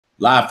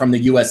Live from the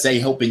USA,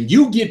 hoping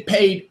you get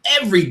paid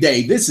every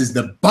day. This is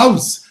the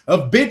boss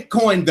of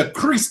Bitcoin, the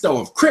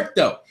Cristo of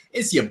crypto.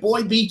 It's your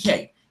boy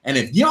BK. And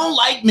if you don't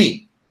like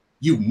me,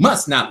 you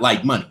must not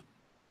like money.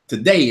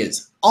 Today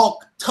is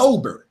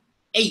October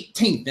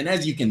 18th. And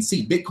as you can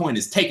see, Bitcoin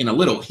is taking a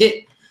little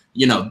hit,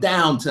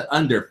 down to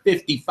under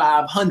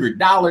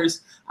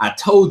 $5,500. I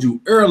told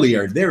you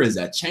earlier, there is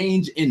a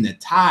change in the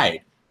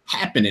tide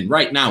happening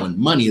right now, and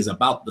money is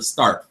about to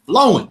start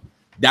flowing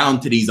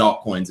down to these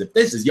altcoins. If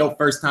this is your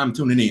first time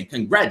tuning in,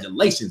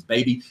 congratulations,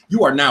 baby.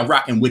 You are now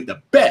rocking with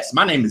the best.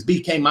 My name is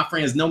BK. My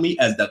friends know me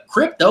as the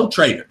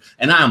Cryptotrader,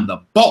 and I am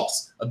the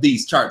boss of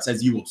these charts,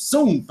 as you will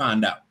soon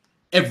find out.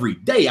 Every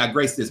day I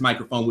grace this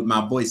microphone with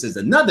my voice as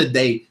another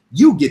day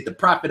you get the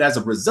profit as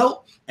a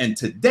result, and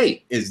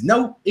today is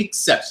no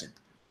exception.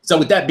 So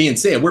with that being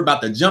said, we're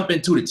about to jump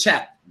into the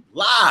chat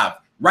live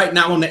right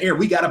now on the air.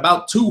 We got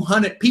about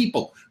 200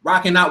 people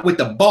rocking out with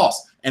the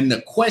boss, and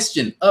the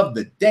question of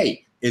the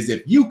day is,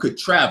 if you could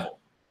travel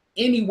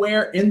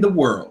anywhere in the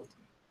world,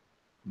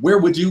 where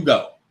would you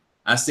go?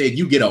 I said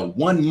you get a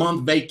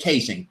 1-month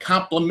vacation,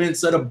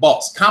 compliments of the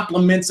boss,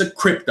 compliments of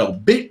crypto.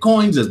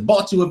 Bitcoin just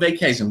bought you a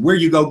vacation. Where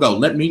you go?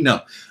 Let me know.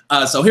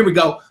 So here we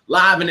go,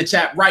 live in the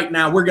chat right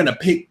now. We're gonna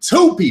pick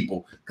 2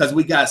 people because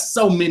we got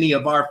so many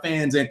of our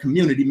fans and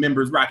community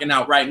members rocking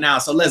out right now.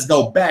 So let's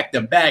go back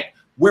to back.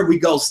 Where we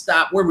go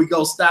stop, where we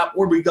go stop,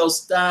 where we go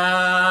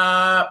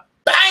stop.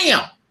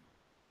 Bam!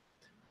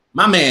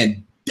 My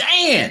man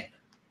Dan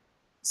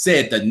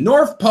said the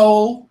North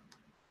Pole,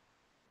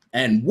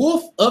 and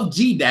Wolf of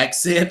GDAX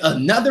said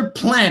another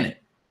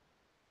planet,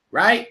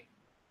 right?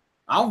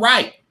 All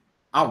right.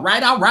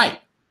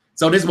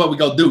 So this is what we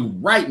go do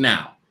right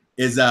now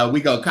is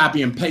we go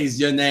copy and paste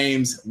your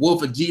names,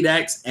 Wolf of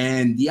GDAX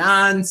and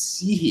Jan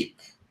Sihik.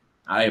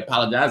 I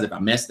apologize if I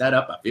messed that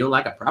up. I feel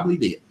like I probably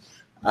did.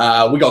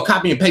 We go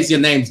copy and paste your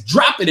names,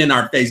 drop it in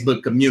our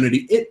Facebook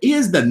community. It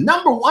is the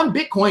 #1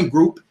 Bitcoin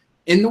group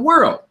in the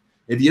world.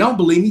 If you don't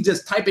believe me,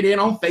 just type it in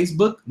on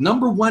Facebook,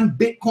 #1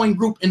 Bitcoin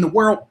group in the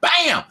world.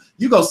 Bam!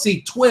 You go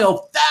see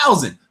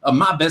 12,000 of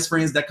my best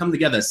friends that come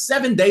together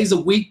 7 days a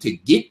week to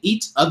get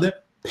each other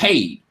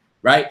paid,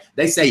 right?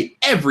 They say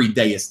every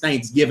day is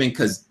Thanksgiving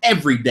because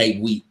every day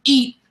we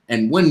eat.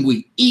 And when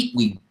we eat,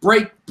 we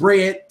break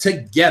bread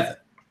together.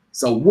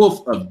 So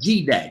Wolf of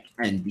GDAG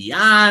and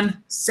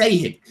Dion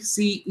Sahik,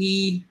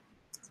 C-E.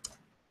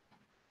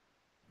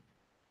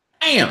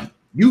 Bam!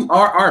 You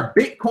are our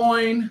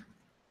Bitcoin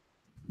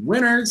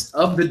winners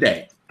of the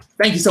day.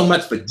 Thank you so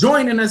much for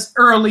joining us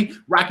early,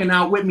 rocking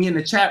out with me in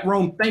the chat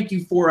room. Thank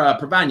you for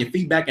providing your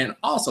feedback, and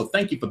also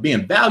thank you for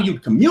being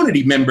valued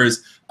community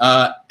members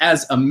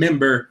as a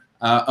member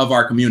of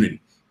our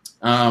community.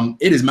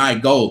 It is my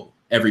goal,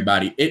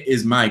 everybody. It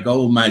is my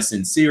goal, my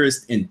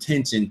sincerest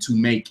intention, to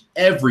make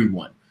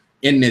everyone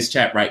in this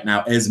chat right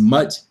now as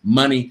much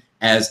money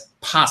as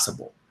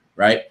possible,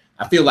 right?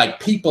 I feel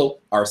like people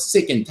are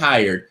sick and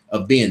tired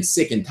of being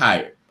sick and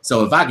tired.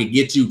 So if I could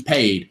get you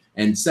paid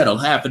and settle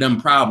half of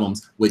them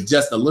problems with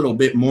just a little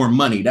bit more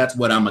money, that's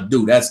what I'm gonna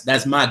do.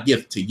 That's my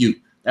gift to you.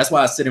 That's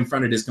why I sit in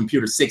front of this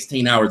computer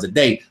 16 hours a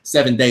day,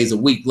 7 days a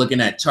week,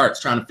 looking at charts,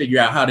 trying to figure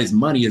out how this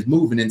money is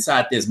moving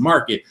inside this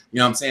market. You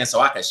know what I'm saying? So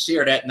I can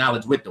share that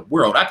knowledge with the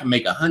world. I can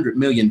make $100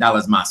 million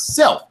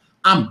myself.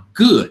 I'm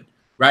good,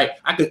 right?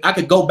 I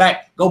could go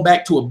back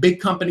to a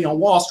big company on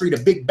Wall Street, a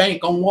big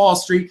bank on Wall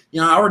Street. I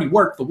already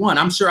worked for one.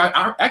 I'm sure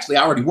I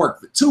already worked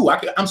for 2.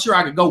 I'm sure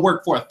I could go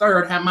work for a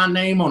 3rd, have my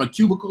name on a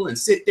cubicle and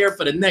sit there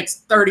for the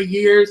next 30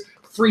 years,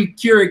 free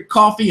Keurig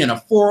coffee and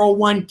a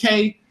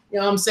 401k. You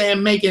know what I'm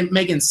saying?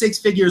 Making 6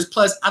 figures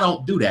plus. I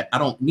don't do that. I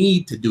don't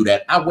need to do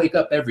that. I wake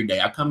up every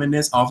day. I come in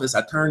this office,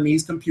 I turn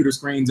these computer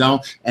screens on,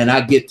 and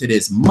I get to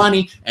this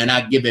money and I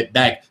give it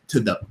back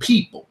to the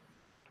people.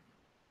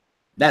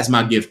 That's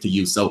my gift to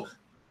you. So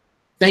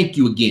thank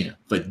you again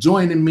for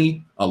joining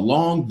me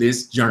along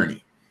this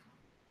journey.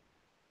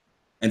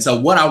 And so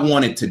what I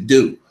wanted to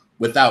do,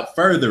 without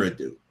further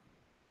ado,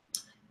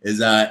 is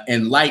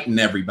enlighten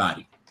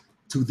everybody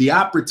to the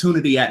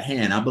opportunity at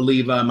hand. I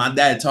believe my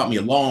dad taught me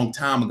a long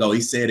time ago.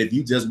 He said, if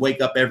you just wake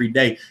up every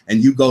day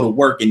and you go to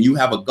work and you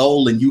have a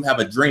goal and you have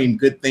a dream,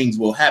 good things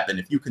will happen.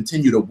 If you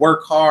continue to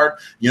work hard,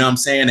 you know what I'm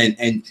saying,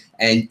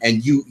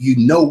 and you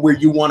know where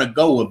you want to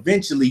go,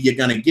 eventually you're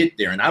going to get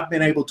there. And I've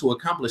been able to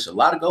accomplish a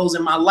lot of goals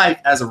in my life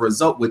as a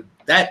result with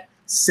that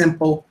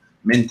simple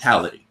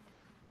mentality.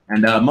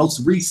 And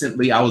most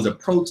recently, I was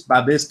approached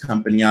by this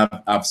company.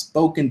 I've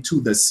spoken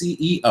to the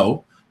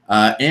CEO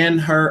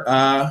and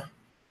her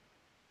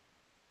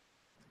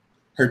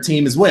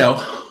team as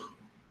well.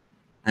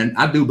 And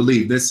I do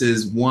believe this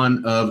is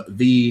one of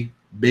the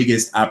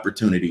biggest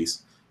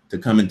opportunities to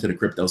come into the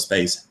crypto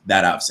space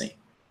that I've seen.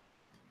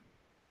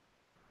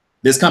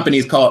 This company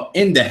is called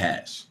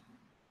IndaHash.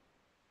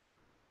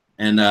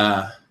 And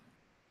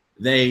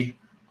they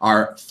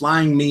are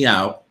flying me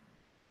out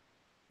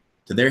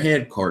to their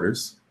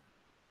headquarters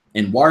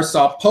in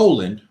Warsaw,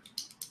 Poland,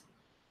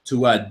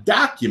 to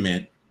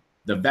document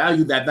the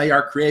value that they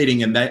are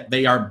creating and that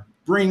they are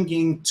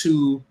bringing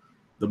to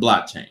the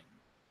blockchain.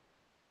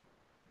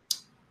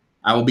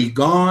 I will be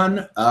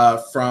gone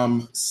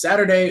from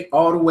Saturday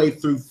all the way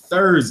through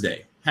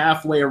Thursday,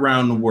 halfway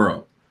around the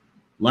world,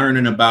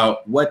 learning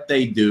about what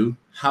they do,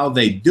 how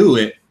they do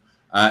it,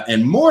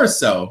 and more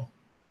so,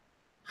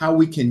 how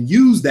we can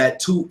use that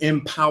to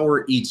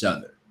empower each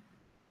other.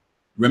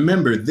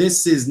 Remember,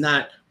 this is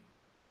not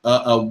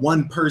a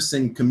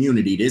one-person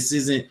community. This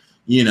isn't,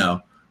 you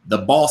know, the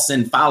boss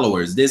and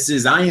followers. This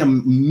is, I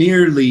am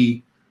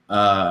merely,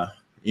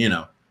 you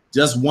know,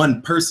 just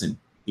one person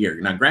here.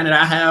 Now, granted,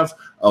 I have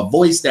a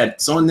voice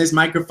that's on this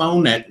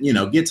microphone that, you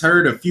know, gets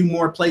heard a few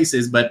more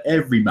places, but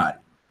everybody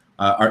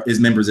is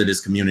members of this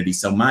community.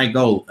 So my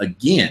goal,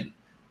 again,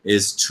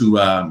 is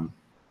to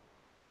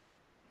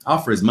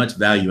offer as much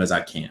value as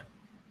I can.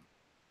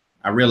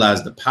 I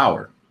realize the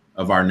power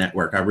of our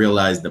network. I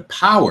realize the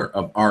power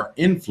of our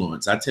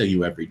influence. I tell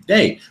you every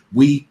day,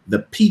 we, the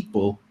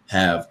people,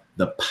 have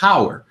the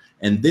power.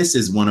 And this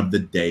is one of the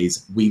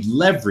days we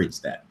leverage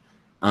that.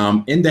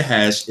 In the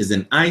Hash is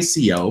an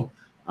ICO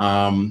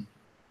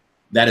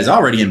that is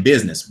already in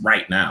business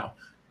right now.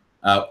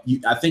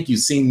 I think you've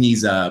seen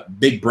these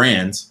big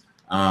brands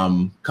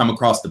come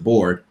across the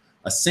board.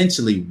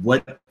 Essentially,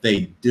 what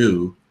they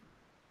do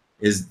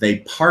is they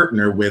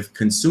partner with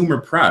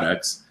consumer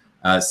products,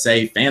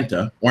 say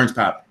Fanta, Orange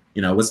Pop.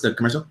 You know, what's the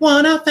commercial?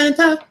 Wanna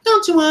Fanta?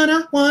 Don't you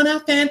wanna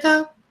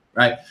Fanta?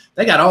 Right?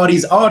 They got all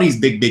these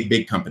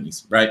big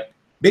companies, right?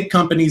 Big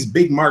companies,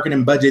 big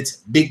marketing budgets,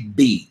 big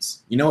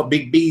B's. You know what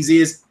big B's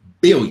is?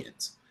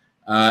 Billions.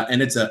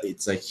 And it's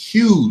a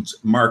huge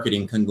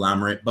marketing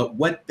conglomerate. But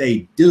what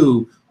they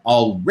do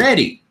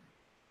already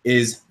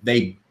is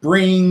they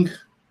bring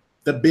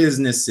the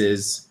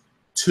businesses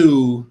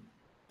to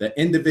the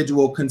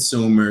individual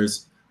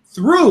consumers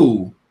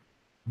through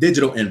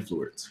digital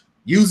influence,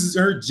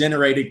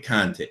 user-generated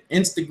content,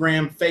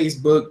 Instagram,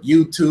 Facebook,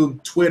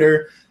 YouTube,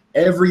 Twitter,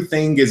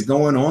 everything is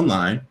going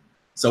online.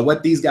 So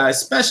what these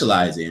guys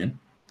specialize in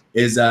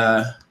is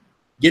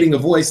getting a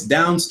voice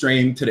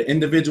downstream to the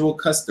individual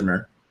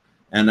customer.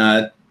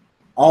 And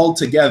all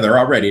together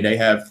already, they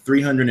have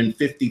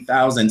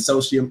 350,000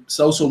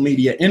 social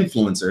media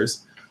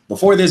influencers.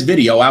 Before this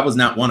video, I was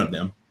not one of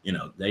them. You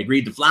know, they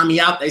agreed to fly me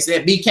out. They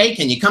said, BK,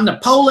 can you come to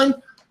Poland?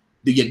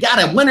 Do you got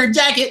a winter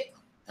jacket?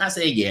 I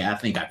said, yeah, I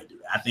think I could do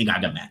that. I think I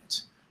can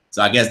manage.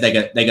 So I guess they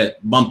could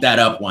bump that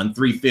up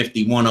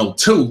 350,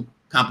 102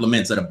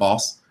 compliments of the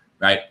boss,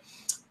 right?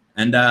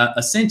 And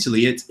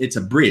essentially, it's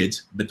a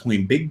bridge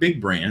between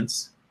big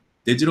brands,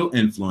 digital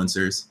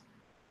influencers,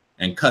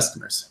 and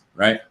customers,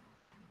 right?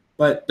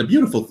 But the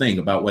beautiful thing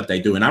about what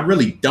they do, and I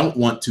really don't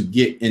want to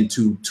get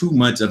into too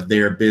much of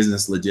their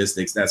business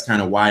logistics. That's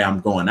kind of why I'm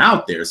going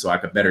out there, so I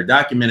could better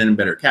document it and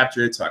better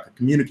capture it, so I could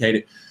communicate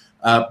it.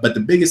 But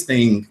the biggest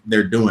thing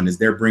they're doing is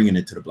they're bringing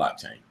it to the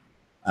blockchain.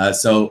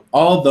 So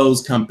all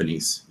those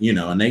companies, you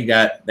know, and they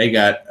got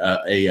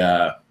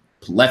a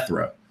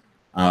plethora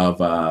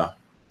of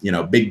you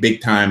know,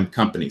 big time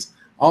companies.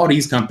 All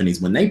these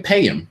companies, when they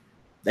pay them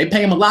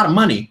a lot of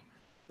money,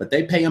 but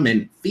they pay them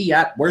in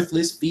fiat,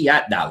 worthless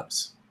fiat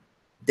dollars.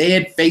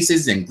 Dead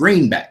faces and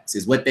greenbacks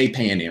is what they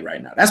paying in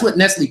right now. That's what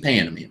Nestle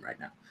paying them in right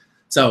now.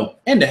 So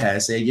Enda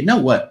has said, you know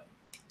what?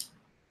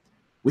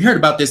 We heard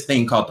about this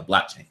thing called the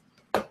blockchain.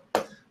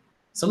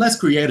 So let's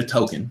create a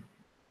token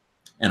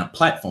and a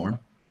platform,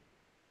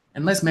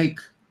 and let's make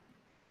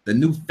the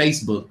new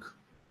Facebook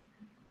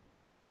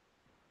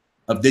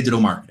of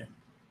digital marketing.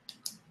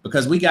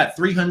 Because we got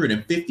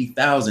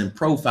 350,000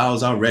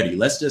 profiles already.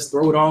 Let's just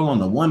throw it all on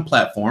the one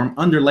platform,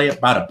 underlay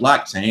it by the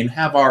blockchain,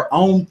 have our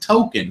own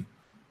token,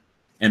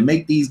 and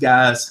make these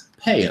guys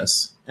pay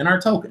us in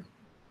our token.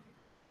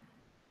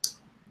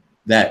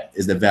 That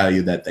is the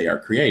value that they are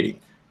creating.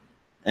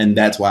 And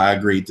that's why I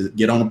agreed to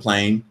get on a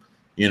plane,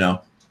 you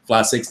know,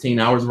 fly 16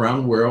 hours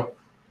around the world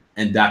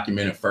and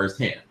document it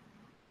firsthand.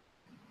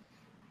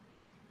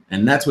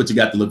 And that's what you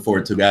got to look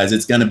forward to, guys.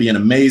 It's going to be an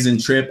amazing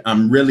trip.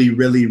 I'm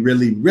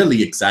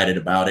really excited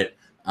about it.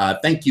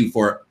 Thank you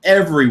for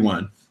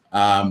everyone,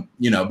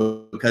 you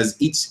know,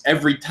 because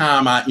every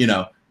time I, you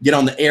know, get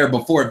on the air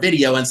before a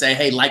video and say,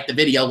 hey, like the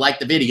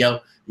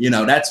video, you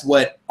know, that's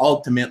what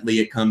ultimately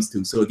it comes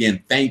to. So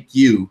again, thank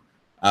you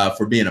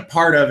for being a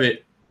part of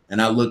it. And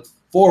I look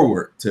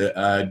forward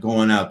to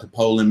going out to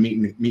Poland,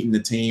 meeting the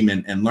team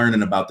and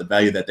learning about the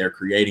value that they're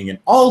creating, and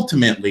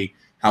ultimately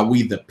how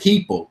we, the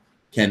people,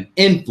 can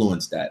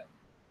influence that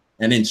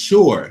and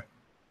ensure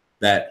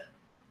that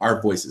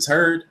our voice is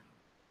heard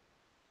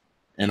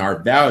and our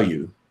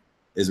value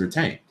is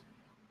retained.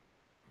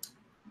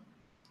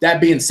 That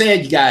being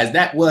said, you guys,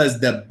 that was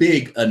the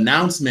big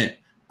announcement.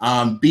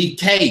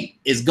 BK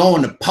is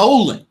going to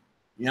Poland.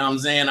 You know what I'm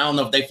saying? I don't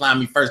know if they fly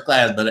me first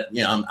class, but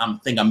you know, I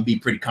think I'm gonna be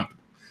pretty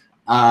comfortable.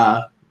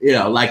 You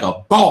know, like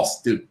a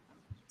boss, dude.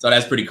 So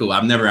that's pretty cool.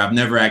 I've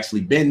never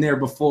actually been there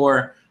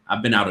before.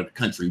 I've been out of the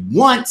country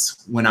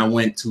once when I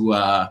went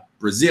to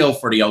Brazil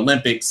for the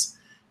Olympics,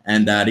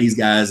 and these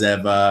guys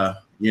have,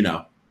 you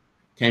know,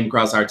 came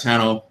across our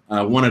channel.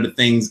 One of the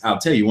things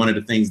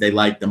they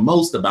liked the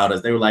most about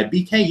us, they were like,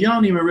 BK, you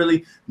don't even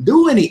really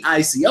do any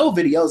ICO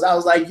videos. I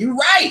was like, you're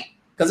right,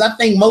 because I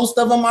think most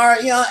of them are,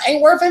 ain't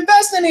worth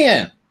investing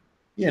in.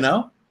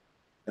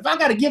 If I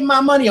got to give my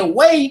money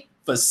away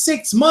for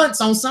 6 months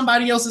on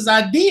somebody else's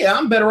idea,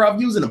 I'm better off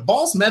using a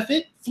boss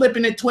method,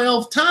 flipping it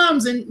 12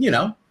 times and,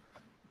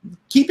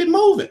 keep it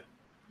moving.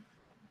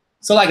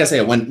 So like I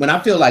said, when I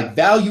feel like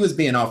value is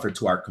being offered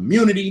to our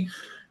community,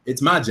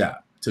 it's my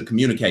job to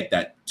communicate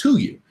that to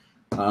you.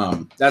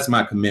 That's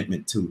my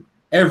commitment to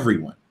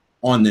everyone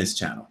on this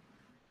channel.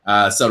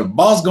 So the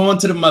boss going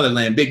to the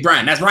motherland, Big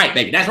Brian. That's right,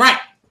 baby. That's right.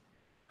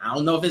 I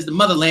don't know if it's the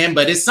motherland,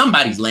 but it's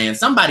somebody's land,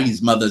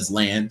 somebody's mother's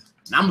land.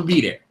 And I'm gonna be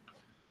there.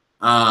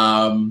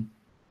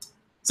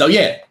 So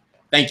yeah,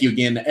 thank you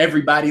again to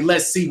everybody.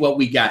 Let's see what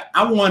we got.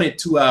 I wanted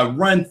to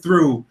run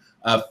through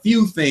a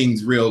few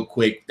things real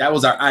quick. That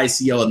was our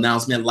ICO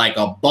announcement, like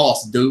a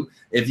boss do.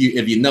 If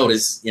you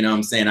notice, what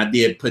I'm saying, I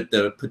did put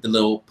the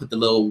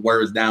little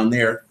words down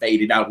there,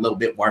 faded out a little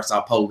bit,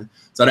 Warsaw, Poland.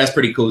 So that's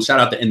pretty cool. Shout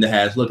out to In the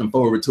Hash. Looking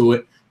forward to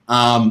it.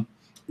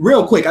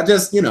 Real quick, I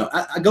just,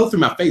 I go through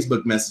my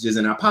Facebook messages,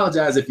 and I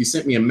apologize if you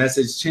sent me a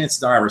message.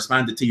 Chances are I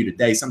responded to you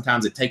today.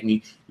 Sometimes it take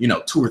me, 2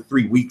 or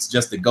 3 weeks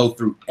just to go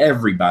through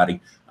everybody.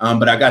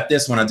 But I got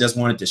this one. I just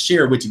wanted to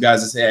share with you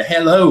guys and say,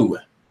 hello.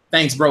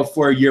 Thanks, bro,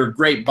 for your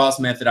great boss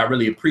method. I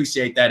really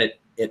appreciate that.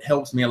 It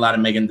helps me a lot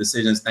in making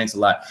decisions. Thanks a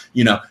lot.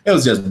 It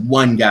was just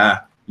one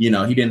guy, he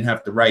didn't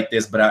have to write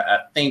this, but I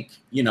think,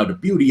 the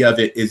beauty of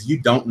it is you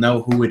don't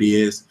know who it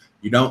is.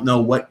 You don't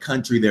know what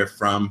country they're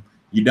from.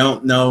 You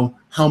don't know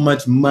how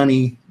much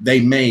money they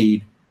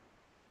made,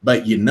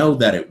 but you know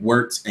that it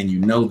works and you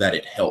know that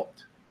it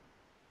helped.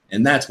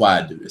 And that's why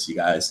I do this, you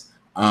guys.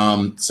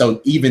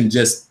 So even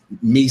just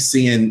me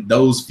seeing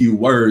those few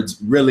words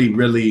really,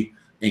 really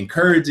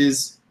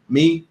encourages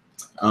me.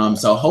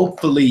 So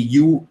hopefully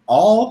you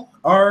all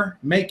are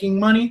making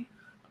money.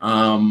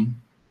 And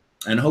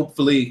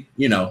hopefully,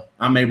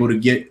 I'm able to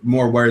get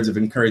more words of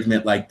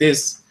encouragement like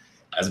this,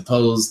 as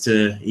opposed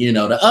to,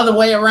 the other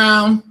way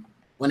around.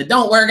 When it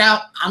don't work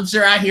out, I'm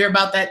sure I hear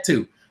about that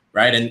too,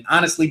 right? And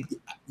honestly,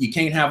 you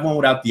can't have one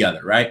without the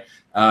other, right?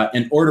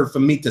 In order for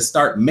me to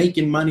start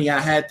making money,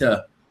 I had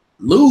to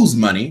lose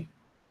money,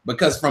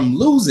 because from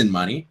losing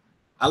money,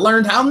 I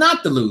learned how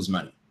not to lose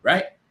money,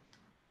 right?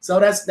 So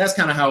that's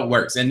kind of how it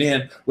works. And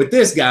then with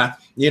this guy,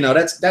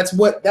 that's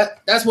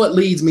what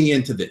leads me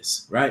into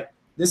this, right?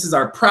 This is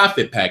our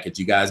profit package,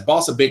 you guys.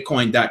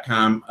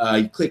 bossofbitcoin.com.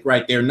 You click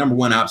right there, number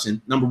one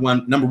option, number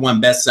one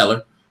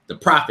bestseller. The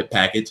profit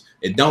package.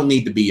 It don't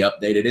need to be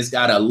updated. It's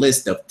got a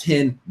list of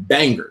 10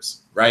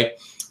 bangers, right?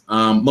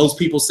 Most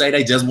people say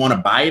they just want to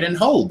buy it and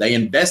hold. They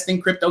invest in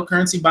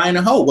cryptocurrency, buy and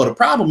hold. Well, the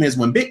problem is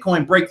when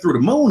Bitcoin break through the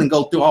moon and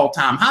go through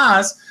all-time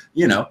highs,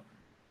 you're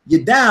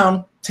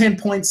down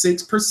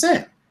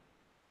 10.6%.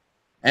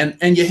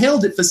 And you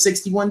held it for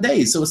 61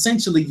 days. So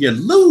essentially you're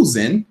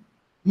losing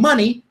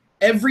money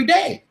every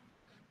day.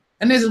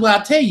 And this is what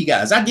I tell you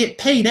guys. I get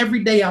paid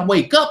every day I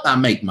wake up, I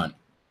make money.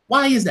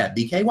 Why is that,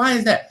 BK? Why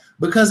is that?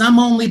 Because I'm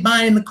only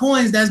buying the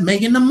coins that's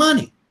making the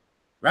money,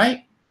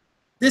 right?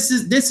 This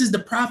is the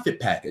profit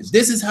package.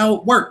 This is how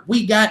it worked.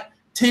 We got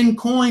 10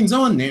 coins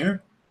on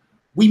there.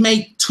 We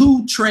make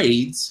 2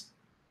 trades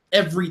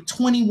every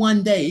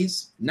 21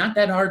 days. Not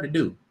that hard to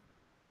do.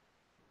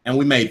 And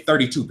we made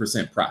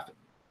 32% profit.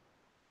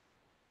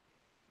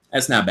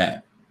 That's not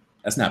bad.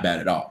 That's not bad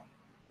at all,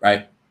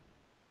 right?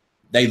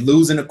 They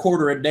losing a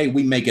quarter a day.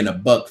 We making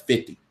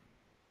 $1.50.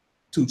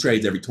 2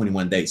 trades every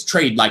 21 days.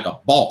 Trade like a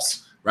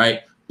boss,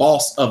 right?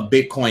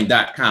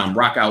 bossofbitcoin.com.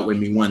 Rock out with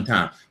me one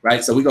time,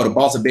 right? So we go to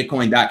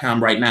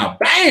bossofbitcoin.com right now.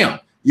 Bam!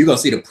 You're going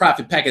to see the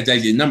profit package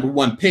as your number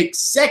 1 pick.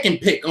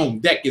 Second pick on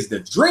deck is the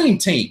Dream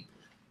Team.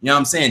 You know what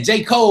I'm saying?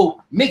 J.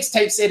 Cole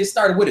mixtape said it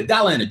started with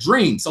 $1 and a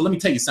dream. So let me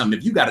tell you something.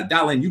 If you got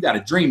 $1 and you got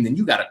a dream, then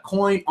you got a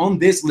coin on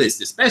this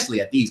list,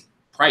 especially at these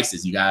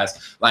prices, you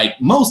guys. Like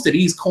most of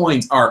these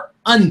coins are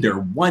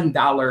under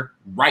 $1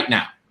 right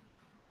now.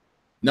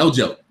 No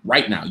joke,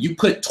 right now. You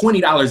put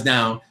 $20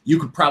 down, you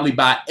could probably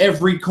buy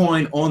every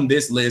coin on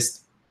this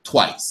list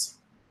twice,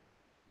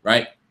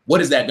 right?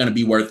 What is that going to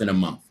be worth in a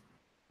month?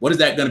 What is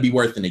that going to be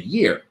worth in a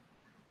year?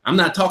 I'm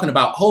not talking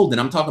about holding.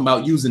 I'm talking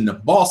about using the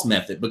boss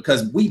method,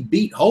 because we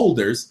beat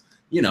holders,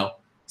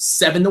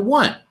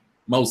 7-1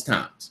 most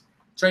times.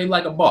 Trade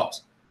like a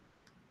boss.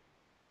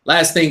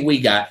 Last thing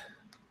we got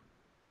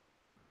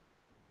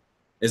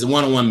is a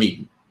one-on-one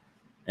meeting.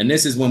 And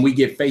this is when we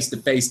get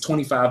face-to-face,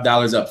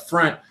 $25 up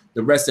front.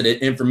 The rest of the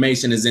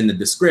information is in the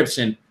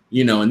description,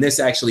 and this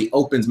actually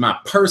opens my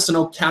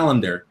personal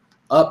calendar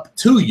up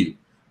to you.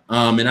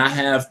 And I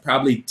have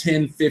probably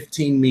 10,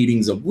 15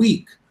 meetings a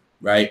week,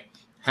 right?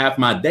 Half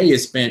my day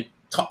is spent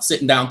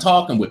sitting down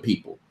talking with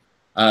people.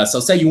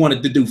 So say you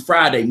wanted to do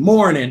Friday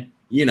morning,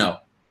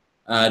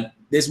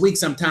 this week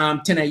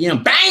sometime, 10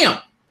 a.m., bam,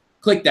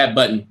 click that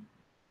button.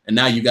 And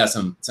now you got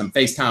some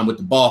FaceTime with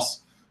the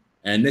boss.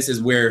 And this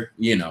is where,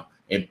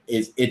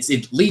 it's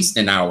at least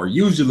an hour,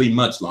 usually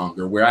much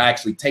longer, where I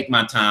actually take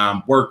my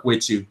time, work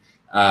with you,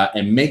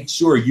 and make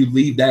sure you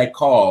leave that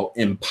call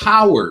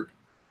empowered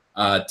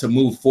to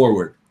move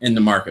forward in the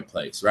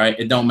marketplace, right?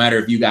 It don't matter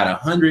if you got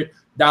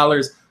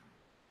 $100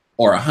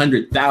 or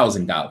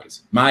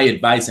 $100,000. My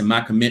advice and my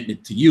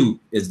commitment to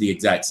you is the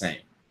exact same.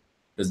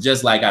 Because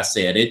just like I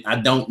said, I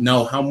don't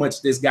know how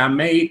much this guy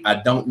made. I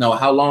don't know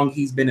how long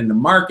he's been in the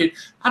market.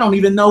 I don't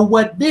even know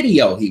what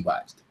video he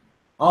watched.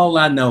 All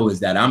I know is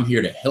that I'm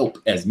here to help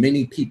as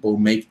many people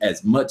make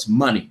as much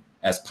money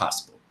as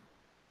possible.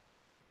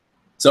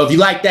 So if you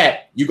like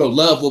that, you go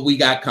love what we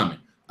got coming.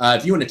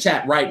 If you're in the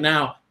chat right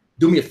now,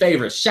 do me a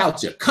favor,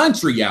 shout your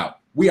country out.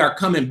 We are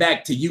coming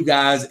back to you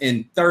guys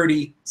in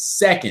 30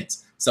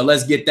 seconds. So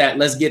let's get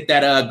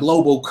that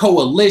global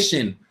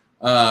coalition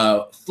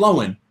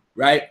flowing,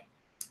 right?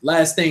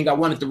 Last thing I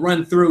wanted to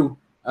run through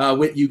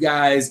with you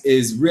guys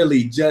is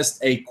really just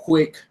a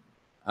quick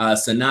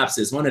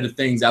synopsis. One of the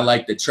things I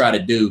like to try to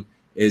do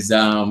is,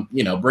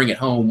 bring it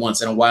home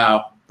once in a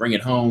while, bring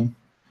it home,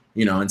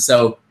 and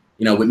so,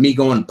 with me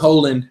going to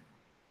Poland,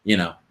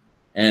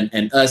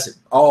 and us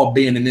all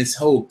being in this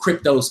whole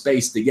crypto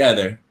space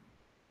together,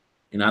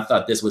 I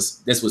thought this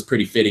was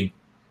pretty fitting.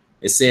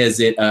 It says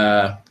it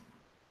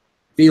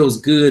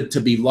feels good to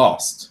be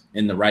lost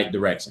in the right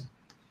direction.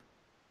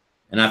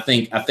 And I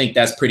think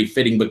that's pretty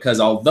fitting,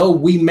 because although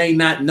we may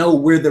not know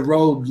where the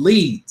road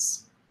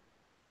leads,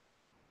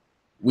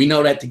 we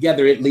know that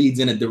together it leads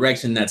in a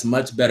direction that's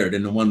much better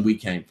than the one we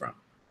came from.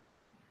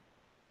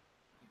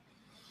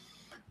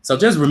 So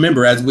just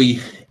remember, as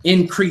we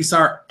increase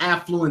our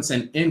affluence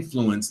and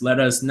influence, let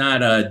us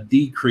not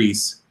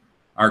decrease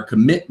our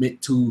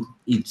commitment to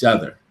each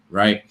other,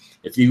 right?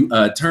 If you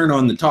turn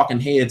on the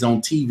talking heads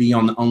on TV,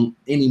 on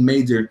any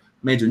major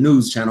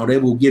news channel, they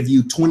will give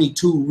you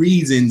 22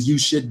 reasons you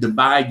should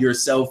divide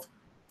yourself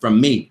from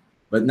me,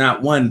 but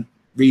not one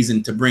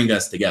reason to bring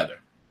us together.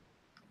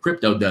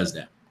 Crypto does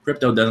that.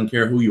 Crypto doesn't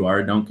care who you are.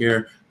 It don't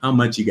care how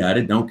much you got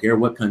it. Don't care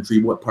what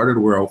country, what part of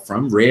the world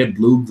from, red,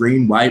 blue,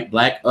 green, white,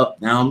 black, up,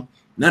 down,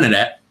 none of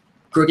that.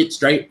 Crooked,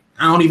 straight,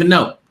 I don't even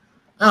know.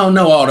 I don't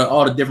know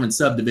all the different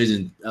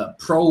subdivisions,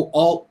 pro,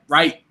 alt,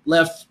 right,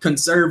 left,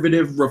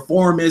 conservative,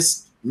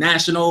 reformist,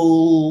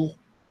 national,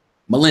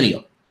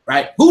 millennial,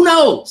 right? Who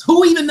knows?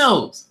 Who even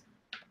knows?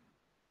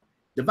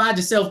 Divide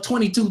yourself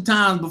 22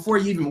 times before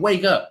you even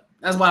wake up.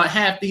 That's why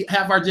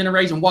half our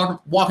generation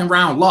walking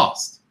around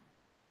lost,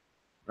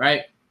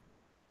 right?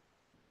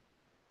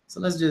 So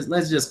let's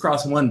just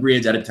cross one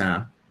bridge at a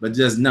time, but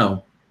just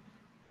know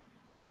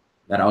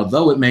that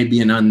although it may be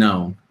an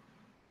unknown,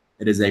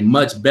 it is a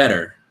much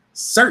better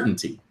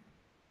certainty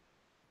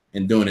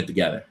in doing it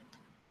together.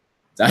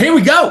 So here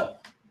we go.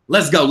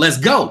 Let's go. Let's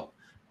go.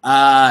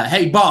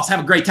 Hey, boss, have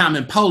a great time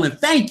in Poland.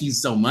 Thank you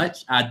so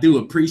much. I do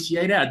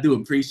appreciate it. I do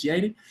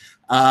appreciate it.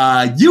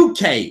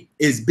 UK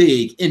is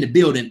big in the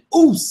building.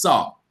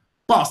 USA,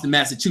 Boston,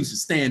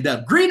 Massachusetts, stand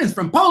up. Greetings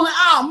from Poland.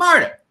 Oh,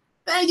 Marta,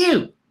 thank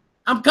you.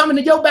 I'm coming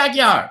to your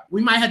backyard.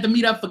 We might have to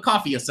meet up for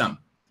coffee or something.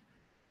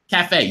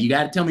 Cafe, you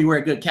got to tell me where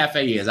a good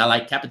cafe is. I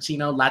like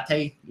cappuccino,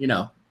 latte,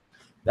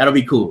 That'll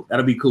be cool.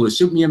 That'll be cool.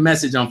 Shoot me a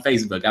message on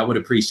Facebook. I would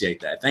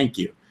appreciate that. Thank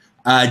you.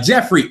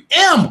 Jeffrey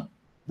M.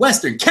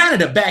 Western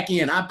Canada back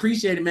in. I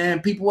appreciate it, man.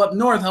 People up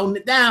north holding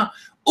it down.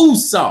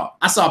 USA.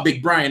 I saw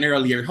Big Brian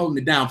earlier holding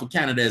it down for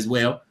Canada as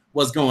well.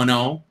 What's going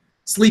on?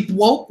 Sleep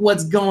Woke,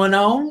 what's going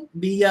on?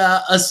 The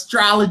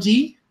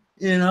astrology,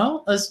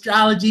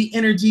 astrology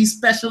energy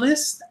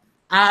specialist.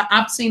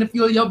 I've seen a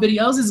few of your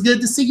videos. It's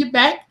good to see you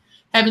back.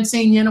 Haven't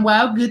seen you in a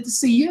while. Good to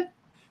see you.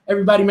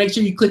 Everybody, make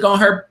sure you click on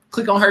her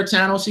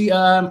channel. She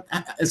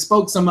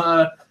spoke some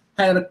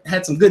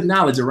had some good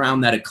knowledge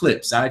around that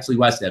eclipse. I actually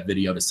watched that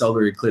video, the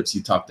solar eclipse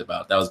you talked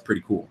about. That was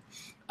pretty cool.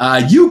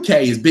 UK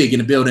is big in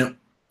the building.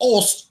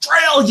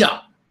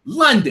 Australia,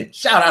 London,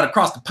 shout out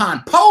across the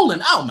pond.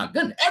 Poland, oh my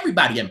goodness,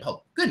 everybody in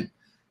Poland. Goodness.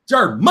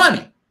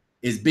 Germany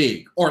is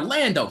big.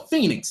 Orlando,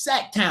 Phoenix,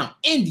 Sacktown,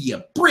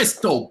 India,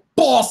 Bristol,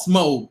 boss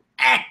mode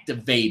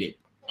activated.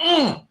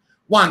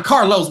 Juan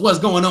Carlos, what's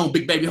going on,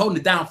 big baby? Holding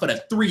it down for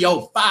the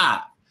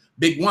 305.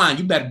 Big Juan,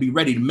 you better be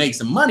ready to make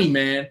some money,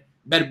 man.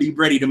 Better be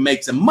ready to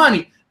make some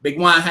money. Big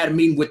Juan had a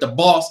meeting with the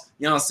boss.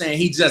 You know what I'm saying?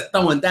 He just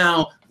throwing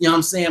down, you know what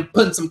I'm saying,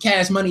 putting some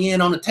cash money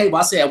in on the table.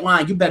 I said,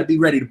 Juan, you better be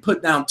ready to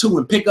put down 2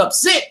 and pick up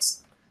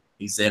 6.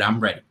 He said, I'm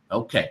ready.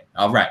 Okay.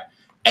 All right.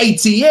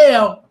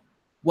 ATL,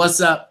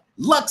 what's up?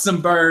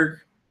 Luxembourg,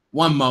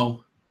 one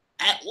more.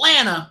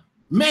 Atlanta,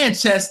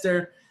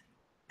 Manchester,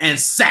 and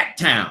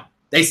Sacktown.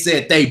 They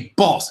said they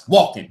boss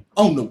walking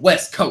on the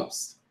West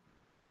Coast.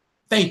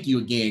 Thank you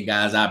again,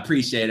 guys. I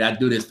appreciate it. I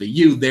do this for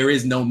you. There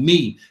is no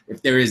me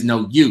if there is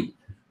no you.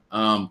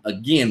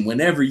 Again,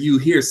 whenever you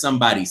hear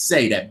somebody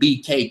say that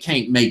BK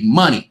can't make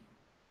money,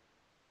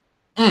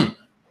 let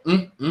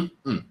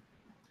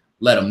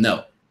them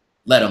know.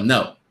 Let them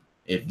know.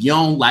 If you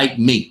don't like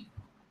me,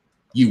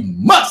 you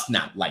must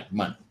not like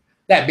money.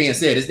 That being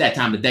said, it's that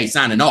time of day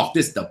signing off.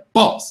 This the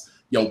boss.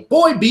 Yo,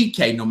 boy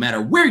BK, no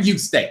matter where you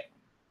stay,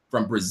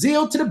 from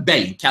Brazil to the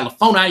Bay,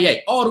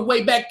 California, all the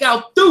way back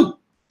out through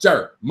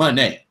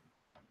Germany.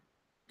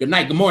 Good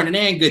night, good morning,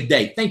 and good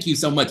day. Thank you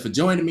so much for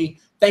joining me.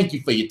 Thank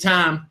you for your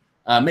time.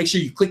 Make sure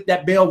you click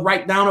that bell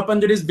right down up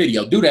under this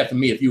video. Do that for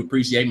me if you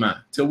appreciate mine.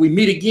 Till we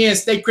meet again,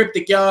 stay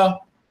cryptic,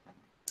 y'all.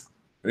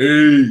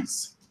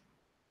 Peace.